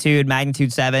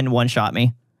magnitude 7, one-shot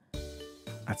me.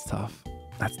 That's tough.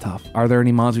 That's tough. Are there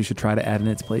any mons we should try to add in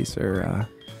its place, or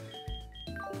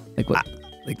like what?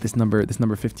 Like this number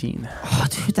 15. Oh,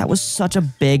 dude, that was such a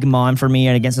big mon for me,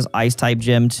 and against this ice type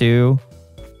gym too.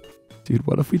 Dude,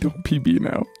 what if we don't PB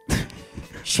now?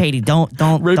 Shady, don't.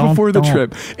 Right before the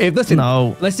trip.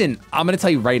 Listen, I'm gonna tell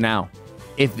you right now.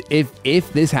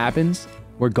 If this happens,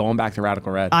 we're going back to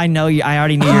Radical Red. I know you. I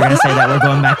already knew you were gonna say that we're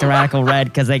going back to Radical Red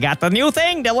because they got the new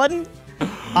thing, Dylan.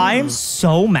 I'm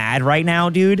so mad right now,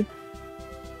 dude.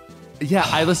 Yeah,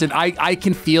 I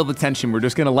can feel the tension. We're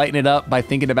just gonna lighten it up by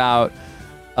thinking about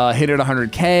hit at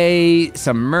 100K,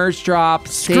 some merch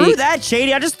drops. Screw that,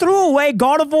 Shady. I just threw away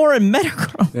Gardevoir and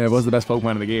Metagross. Yeah, it was the best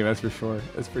Pokemon in the game, that's for sure.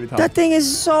 That's pretty tough. That thing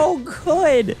is so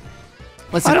good.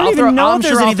 Listen, I don't even know if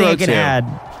there's anything I can add.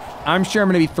 I'm sure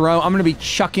I'm gonna be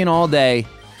chucking all day.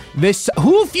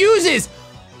 Who fuses?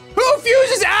 Who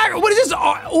fuses what is this?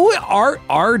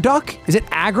 Arduck? Is it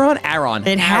Aggron? Aron.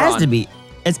 It has to be.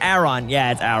 It's Aron.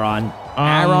 Yeah, it's Aron.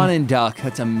 Aron and Duck.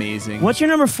 That's amazing. What's your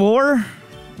number 4?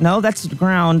 No, that's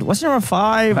ground. What's your number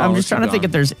 5? I'm just trying to think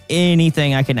if there's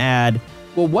anything I can add.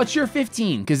 Well, what's your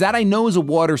 15? Because that I know is a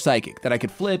water psychic that I could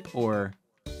flip or...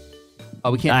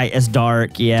 Oh, we can't... It's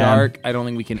dark, yeah. Dark, I don't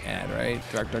think we can add, right?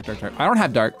 Dark. I don't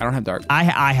have dark. I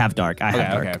have dark. I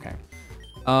have dark. Okay.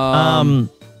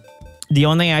 The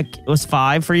only thing was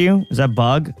 5 for you? Is that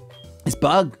bug? It's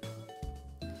bug.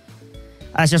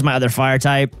 That's just my other fire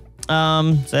type.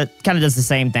 So it kind of does the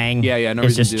same thing. Yeah. No it's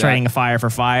reason just to do trading that. a fire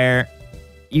for fire.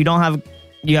 You have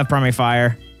primary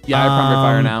fire. Yeah, I have primary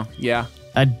fire now. Yeah.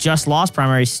 I just lost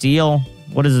primary steel.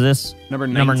 What is this? Number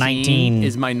 19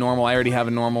 is my normal. I already have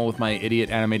a normal with my idiot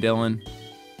anime Dylan.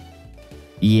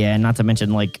 Yeah, not to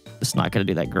mention, like, it's not going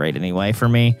to do that great anyway for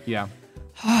me. Yeah.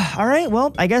 All right,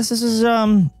 well, I guess this is, We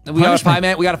got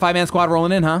a 5-man squad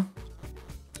rolling in, huh?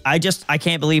 I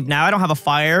can't believe now I don't have a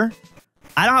fire.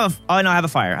 I have a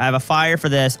fire. I have a fire for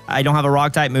this. I don't have a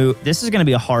rock type move. This is going to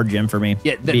be a hard gym for me.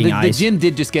 Yeah, the gym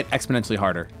did just get exponentially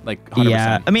harder, like 100%.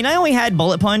 Yeah, I mean, I only had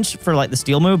bullet punch for like the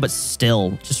steel move, but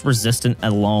still, just resistant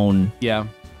alone. Yeah,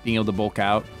 being able to bulk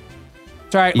out.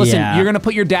 It's all right. Listen, you're going to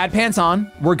put your dad pants on.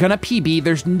 We're going to PB.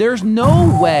 There's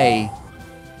no way.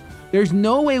 There's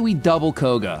no way we double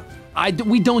Koga.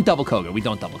 We don't double Koga. We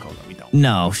don't.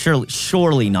 No,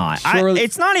 surely not.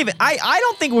 It's not even. I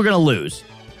don't think we're going to lose.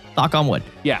 Knock on wood.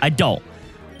 Yeah. I don't.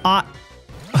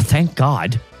 Thank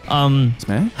God. Who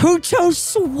chose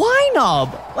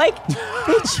Swinub? Like, they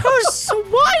chose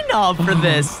Swinub for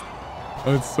this.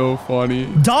 That's so funny.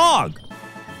 Dog.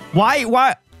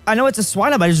 Why? I know it's a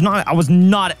Swinub. I was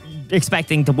not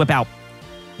expecting to whip out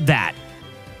that.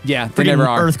 Yeah, they never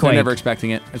are. Earthquake. They're never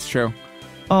expecting it. It's true.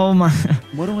 Oh my.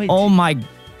 What do I do? Oh my.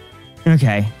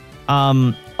 Okay.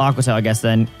 Aqua Tail, I guess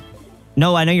then.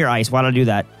 No, I know you're ice. Why don't I do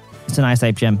that? It's an ice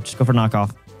type gym. Just go for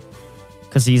knockoff.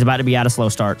 Because he's about to be out of slow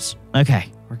starts.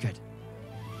 Okay, we're good.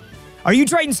 Are you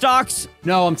trading stocks?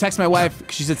 No, I'm texting my wife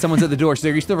because she said someone's at the door. She's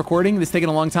like, are you still recording? This is taking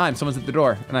a long time. Someone's at the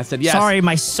door. And I said, yes. Sorry,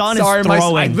 my son is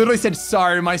throwing. I literally said,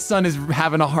 sorry, my son is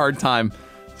having a hard time.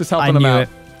 Just helping him out.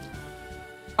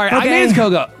 All right, okay. I managed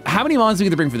Koga. How many mons do we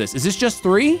get to bring for this? Is this just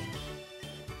 3?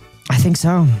 I think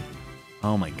so.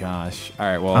 Oh my gosh. All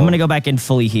right, well. I'm gonna go back and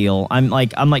fully heal. I'm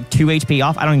like 2 HP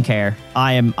off. I don't even care.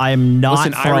 I am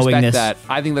not throwing I respect this. that.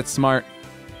 I think that's smart.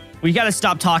 We gotta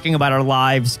stop talking about our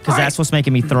lives because that's what's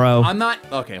making me throw. I'm not.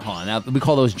 Okay, hold on. Now we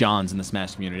call those Johns in the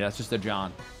Smash community. That's just a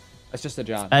John.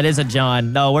 That is a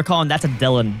John. No, that's a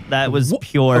Dylan. That was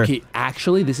pure. Okay,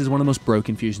 actually, this is one of the most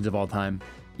broken fusions of all time.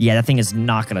 Yeah, that thing is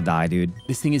not gonna die, dude.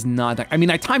 This thing is not. I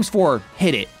mean, I ×4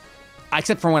 hit it,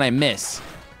 except for when I miss.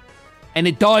 And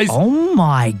it does. Oh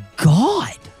my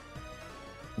God.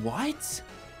 What?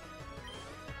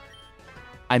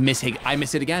 I miss it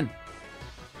again.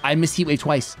 I miss Heat Wave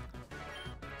twice.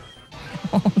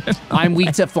 I'm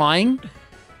weak to flying.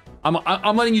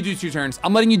 I'm letting you do 2 turns.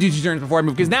 I'm letting you do 2 turns before I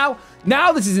move because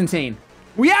now this is insane.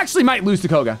 We actually might lose to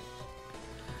Koga.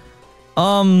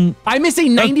 I miss a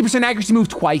 90% accuracy move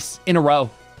twice in a row.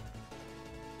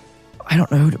 I don't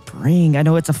know who to bring. I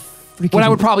know it's a freaking. When I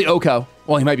would probably Oko.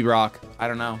 Well, he might be Rock. I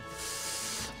don't know.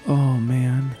 Oh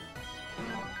man.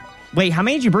 Wait, how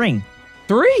many did you bring?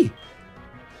 3.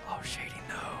 Oh, Shady,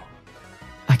 no.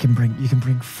 You can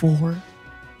bring 4.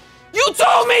 You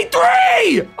told me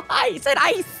 3! I said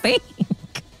I think.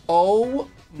 Oh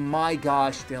my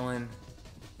gosh, Dylan.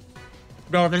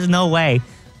 Bro, there's no way.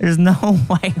 There's no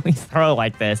way we throw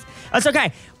like this. That's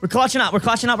okay. We're clutching up. We're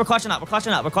clutching up. We're clutching up. We're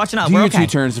clutching up. We're clutching up. Do we're your okay. 2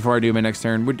 turns before I do my next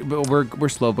turn. We're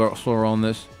slow rolling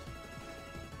this.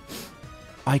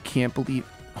 I can't believe.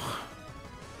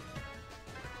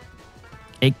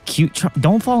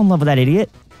 Don't fall in love with that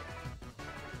idiot.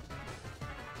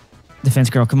 Defense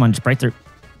girl, come on, just break through.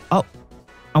 Oh.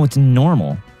 Oh, it's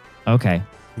normal. Okay.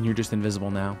 And you're just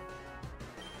invisible now.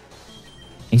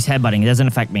 He's headbutting. It doesn't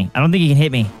affect me. I don't think he can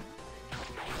hit me.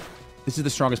 This is the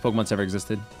strongest Pokemon that's ever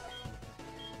existed.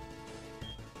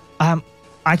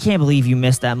 I can't believe you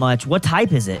missed that much. What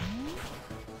type is it?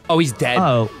 Oh, he's dead.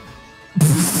 Oh.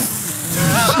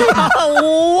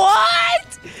 What?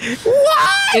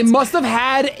 What? It must have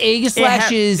had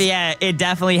Aegislash's Yeah, it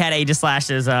definitely had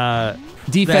Aegislash's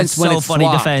defense when so it's funny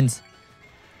swapped. defense.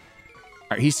 All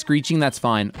right, he's screeching. That's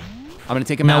fine. I'm going to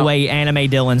take him out. No way, Anime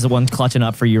Dylan's the one clutching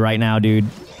up for you right now, dude.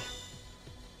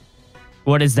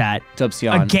 What is that?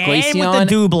 Dubsion. Again Glaceon, with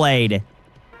the Doublade.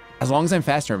 as long as I'm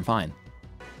faster, I'm fine.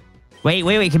 Wait.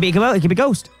 It could be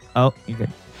Ghost. Oh, you're good.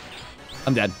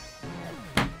 I'm dead.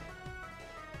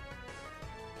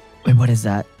 Wait, what is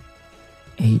that?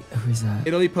 Who is that?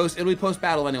 It'll be post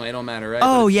battle anyway. It don't matter, right?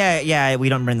 Oh, yeah. We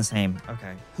don't bring the same.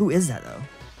 Okay. Who is that, though?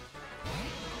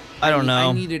 I don't know.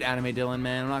 I needed Anime Dylan,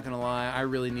 man. I'm not going to lie. I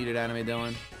really needed Anime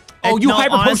Dylan. Oh, you no,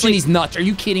 hyper potion honestly, these nuts. Are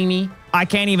you kidding me? I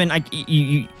can't even. Animated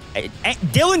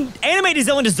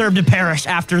Dylan deserved to perish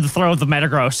after the throw of the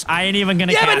Metagross. I ain't even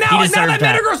gonna. Yeah, but now that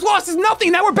Metagross loss is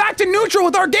nothing. Now we're back to neutral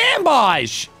with our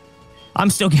Gambage.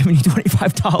 I'm still giving you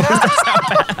 $25. That's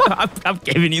not bad. I'm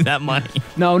giving you that money.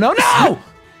 No.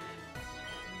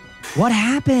 What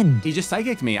happened? He just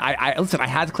psychicked me. Listen, I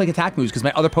had to click attack moves because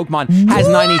my other Pokemon has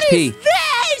 9 HP. What is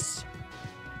this?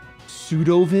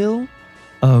 Pseudoville?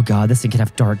 Oh god, this thing could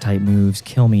have dark type moves.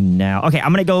 Kill me now. Okay,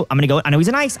 I'm gonna go. I know he's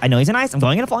an ice. I'm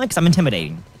going in a flying because I'm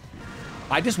intimidating.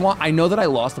 I know that I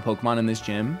lost the Pokemon in this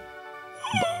gym,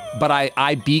 but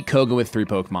I beat Koga with 3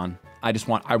 Pokemon.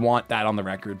 I want that on the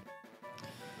record.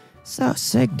 So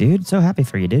sick, dude. So happy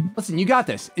for you, dude. Listen, you got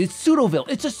this. It's Pseudoville.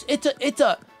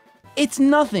 It's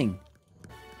nothing.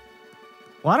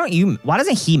 Why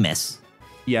doesn't he miss?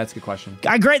 Yeah, that's a good question.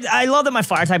 I love that my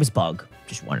fire type is bug.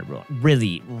 Just wanted to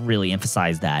really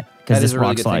emphasize that because That this is a really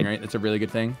rock good slide thing, right? That's a really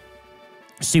good thing.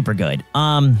 super good.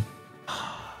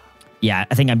 Yeah,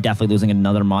 I think I'm definitely losing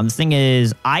another mon. This thing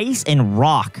is ice and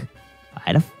rock. I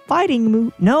had a fighting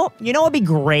move. No, you know what'd be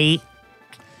great?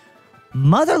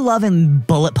 Mother loving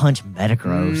bullet punch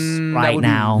Metagross right that would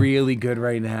now. Be really good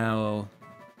right now.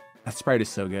 That sprite is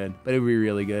so good, but it would be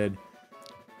really good.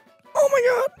 Oh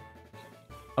my god.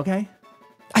 Okay.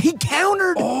 He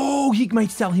countered. Oh, he might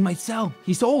sell.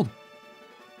 He sold.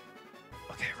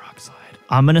 Okay, rock slide.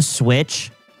 I'm gonna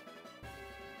switch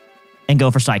and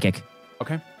go for psychic.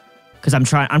 Okay. Because I'm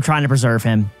trying to preserve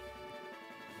him.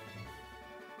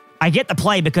 I get the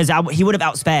play because he would have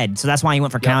outsped, so that's why he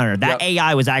went for counter. That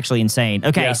AI was actually insane.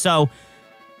 Okay, so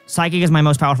psychic is my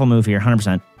most powerful move here,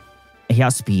 100%. He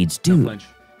outspeeds, dude. No flinch.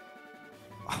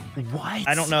 What?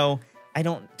 I don't know.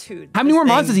 Dude. How many more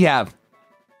mons does he have?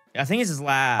 I think it's his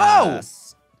last. Oh!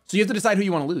 So you have to decide who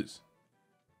you want to lose.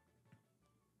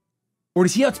 Or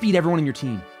does he outspeed everyone in your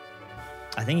team?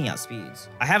 I think he outspeeds.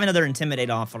 I have another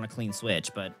Intimidate off on a clean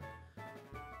switch, but...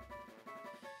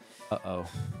 Uh-oh.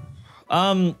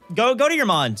 Go to your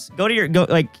mons.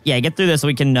 Get through this so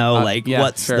we can know,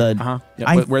 what's the...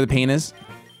 Where the pain is?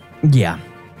 Yeah.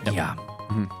 Yep. Yeah.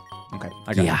 Mm-hmm. Okay,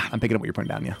 I got you. I'm picking up what you're putting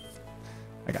down, yeah.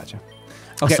 I got you. Okay.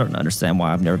 I'm starting to understand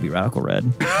why I've never beat Radical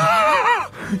Red.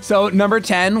 So number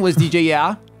 10 was DJ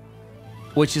Yeah,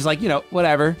 which is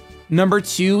whatever. Number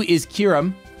 2 is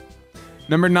Kiram.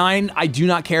 Number 9, I do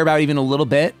not care about even a little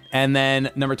bit. And then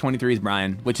number 23 is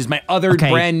Brian, which is my other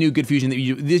brand new good fusion.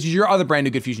 This is your other brand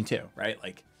new good fusion too, right?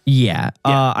 Yeah.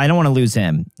 I don't want to lose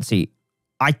him. Let's see.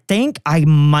 I think I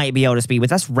might be able to speed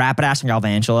with that's Rapidash and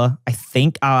Galvantula. I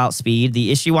think I'll outspeed.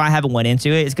 The issue why I haven't went into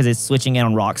it is because it's switching in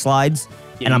on rock slides.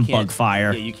 Yeah, and I'm bug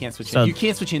fire. Yeah, you can't switch. You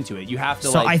can't switch into it. You have to.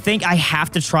 So I think I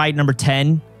have to try number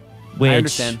 10, which I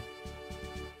understand.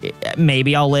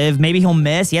 Maybe I'll live. Maybe he'll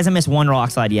miss. He hasn't missed one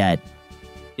rock slide yet.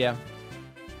 Yeah.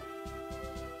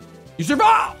 You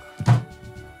survive.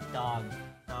 Dog.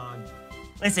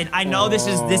 Listen, I know this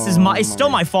is my. It's still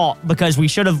my fault because I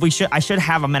should have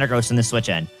a Metagross in the switch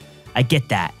in. I get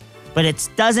that, but it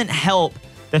doesn't help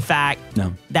the fact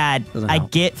that I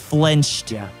get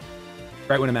flinched. Yeah.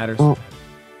 Right when it matters.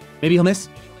 Maybe he'll miss.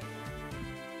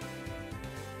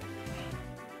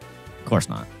 Of course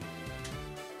not.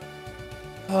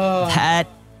 That.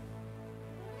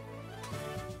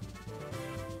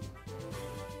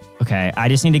 Okay, I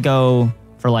just need to go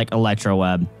for Electro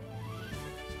Web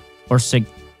or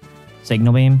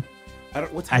Signal Beam.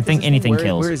 I think anything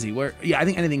kills. Where is he? Yeah, I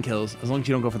think anything kills as long as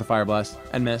you don't go for the Fire Blast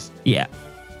and miss. Yeah.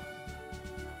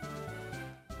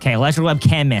 Okay, Electro Web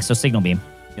can miss, so Signal Beam.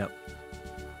 Yep.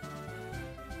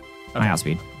 Okay. My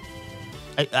outspeed.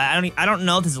 I don't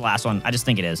know if this is the last one. I just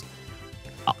think it is.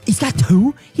 He's got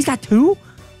two? He's got two?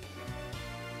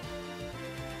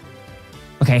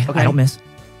 Okay, I don't miss.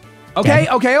 Okay, Dead.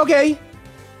 okay.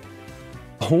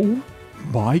 Oh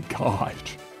my god.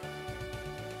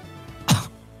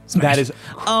 That is...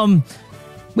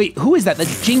 Wait, who is that?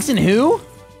 That's Jinx and who?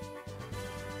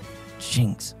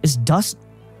 Jinx. Is Dust...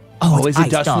 Oh, is it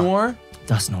Dustnor?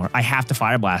 Dustnor. I have to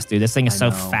Fire Blast, dude. This thing is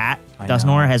so fat. I Dustnor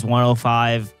know. has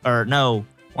 105, or no,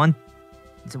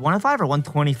 is it 105 or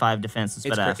 125 defense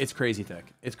instead of... It's crazy thick.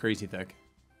 It's crazy thick.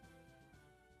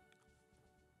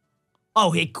 Oh,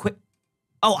 he quit.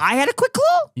 Oh, I had a quick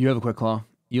claw? You have a quick claw.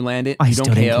 You land it. I You don't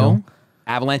still didn't KO. kill.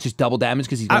 Avalanche is double damage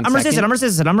because he's going I'm resisted.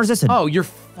 I'm resisted. Oh, you're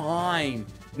fine.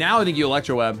 Now I think you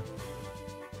Electro Web.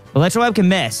 Electro Web can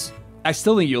miss. I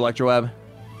still think you Electro Web.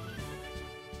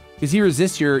 Because he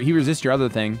resists your other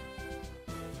thing.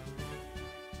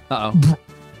 Uh-oh.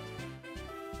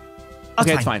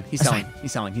 Okay, it's fine. He's selling.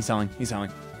 He's selling. He's selling. He's selling.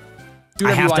 Do I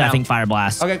whatever you have want to, now. I think, Fire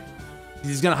Blast. Okay.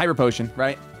 He's gonna Hyper Potion,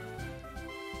 right?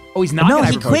 Oh, he's not No, gonna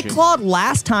he Hyper Potion. quick clawed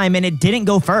last time and it didn't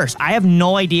go first. I have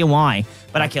no idea why,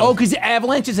 but I killed Oh, him. because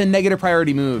Avalanche is a negative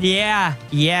priority move. Yeah.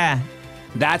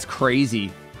 That's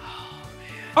crazy.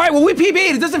 All right, well, we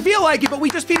PB'd. It doesn't feel like it, but we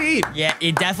just PB'd. Yeah,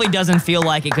 it definitely doesn't feel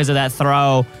like it because of that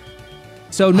throw.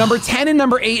 So number 10 and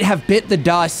number 8 have bit the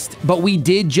dust, but we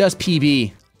did just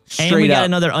PB. And we Straight got up.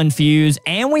 another unfuse,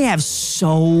 and we have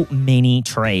so many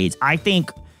trades. I think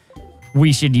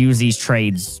we should use these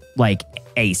trades like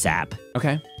ASAP.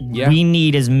 Okay. Yeah. We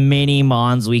need as many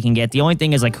mons we can get. The only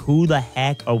thing is like, who the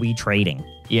heck are we trading?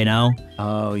 You know?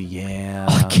 Oh yeah.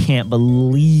 I can't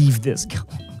believe this.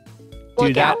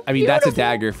 Dude, that's a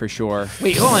dagger for sure.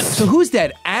 Wait, hold on. So who's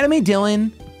dead? Anime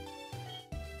Dylan,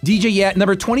 DJ, yeah.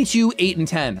 Number 22, 8, and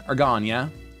 10 are gone, yeah?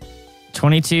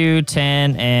 22,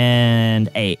 10, and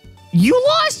 8. You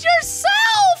lost yourself!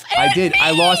 I did.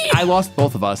 I lost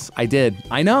both of us. I did.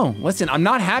 I know. Listen, I'm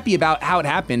not happy about how it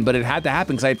happened, but it had to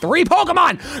happen because I had 3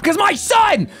 Pokemon! Because my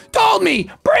son told me,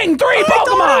 bring 3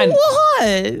 Pokemon!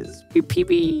 It was. We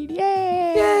PB'd.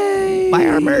 Yay! Buy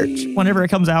our merch whenever it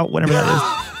comes out, whenever that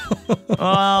is.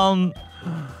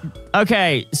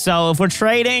 Okay, so if we're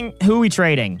trading, who are we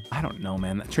trading? I don't know,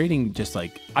 man. Trading just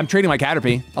like I'm trading my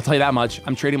Caterpie. I'll tell you that much.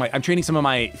 I'm trading some of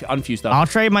my unfused stuff. I'll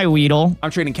trade my Weedle.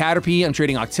 I'm trading Caterpie. I'm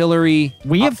trading Octillery.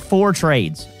 We have 4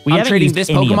 trades. We I'm haven't trading used this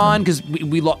any of Pokemon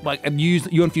them.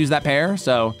 because you infused that pair.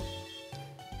 So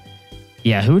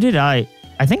Yeah, who did I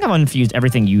think I've unfused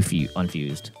everything you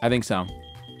unfused. I think so.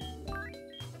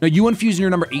 No, you unfused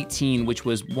your number 18, which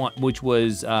was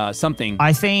something.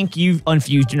 I think you've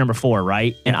unfused your number 4,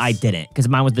 right? And I didn't, because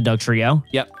mine was the Doug Trio.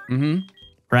 Yep. Mm-hmm.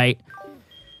 Right?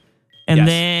 And Yes.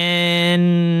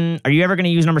 then, are you ever going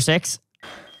to use number 6?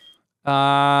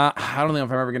 I don't know if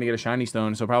I'm ever gonna get a shiny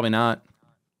stone, so probably not.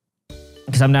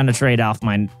 Because I'm down to trade off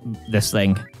this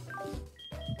thing.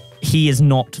 He is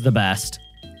not the best.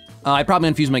 I probably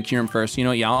infuse my Kyurem first. You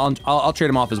know, yeah, I'll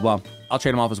trade him off as well. I'll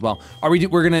trade him off as well. We're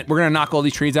gonna knock all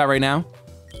these trades out right now?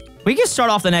 We can start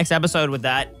off the next episode with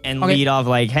that and lead off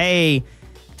like, hey,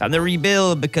 time to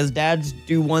rebuild because dads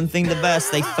do one thing the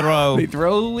best, they throw. They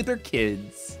throw with their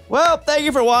kids. Well, thank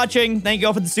you for watching. Thank you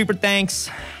all for the super thanks.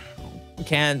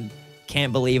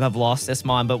 Can't believe I've lost this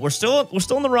mon, but we're still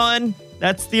in the run.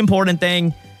 That's the important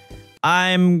thing.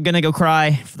 I'm gonna go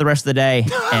cry for the rest of the day,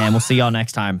 and we'll see y'all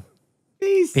next time.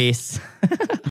 Peace. Peace.